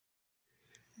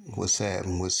What's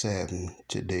happening? What's happening?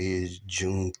 Today is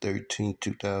June 13th,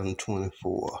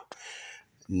 2024.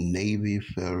 Navy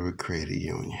Federal Credit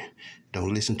Union.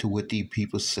 Don't listen to what these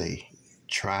people say.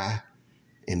 Try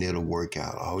and it'll work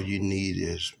out. All you need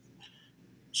is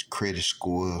credit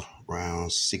score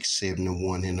around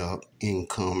 671 and up,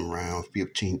 income around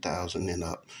 15,000 and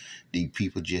up. These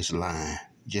people just lying.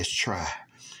 Just try.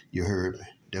 You heard me?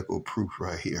 There go proof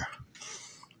right here.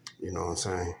 You know what I'm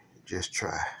saying? Just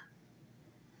try.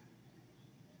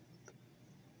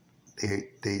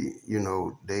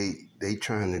 They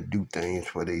trying to do things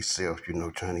for themselves,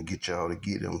 trying to get y'all to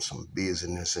get them some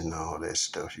business and all that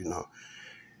stuff,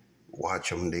 Watch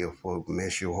them, they'll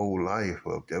mess your whole life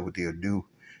up. That's what they'll do.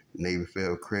 Navy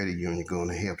Federal Credit Union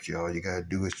gonna help you. All you gotta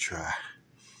do is try.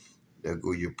 There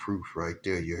go your proof right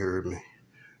there, you heard me?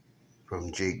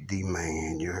 From Jake D.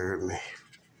 Man, you heard me?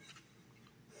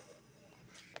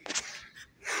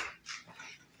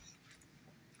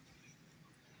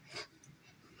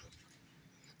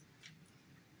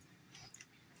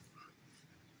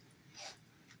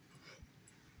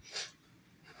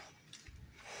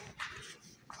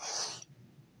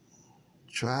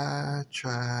 Try,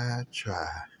 try, try.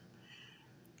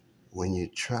 When you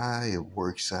try, it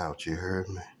works out, you heard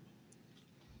me?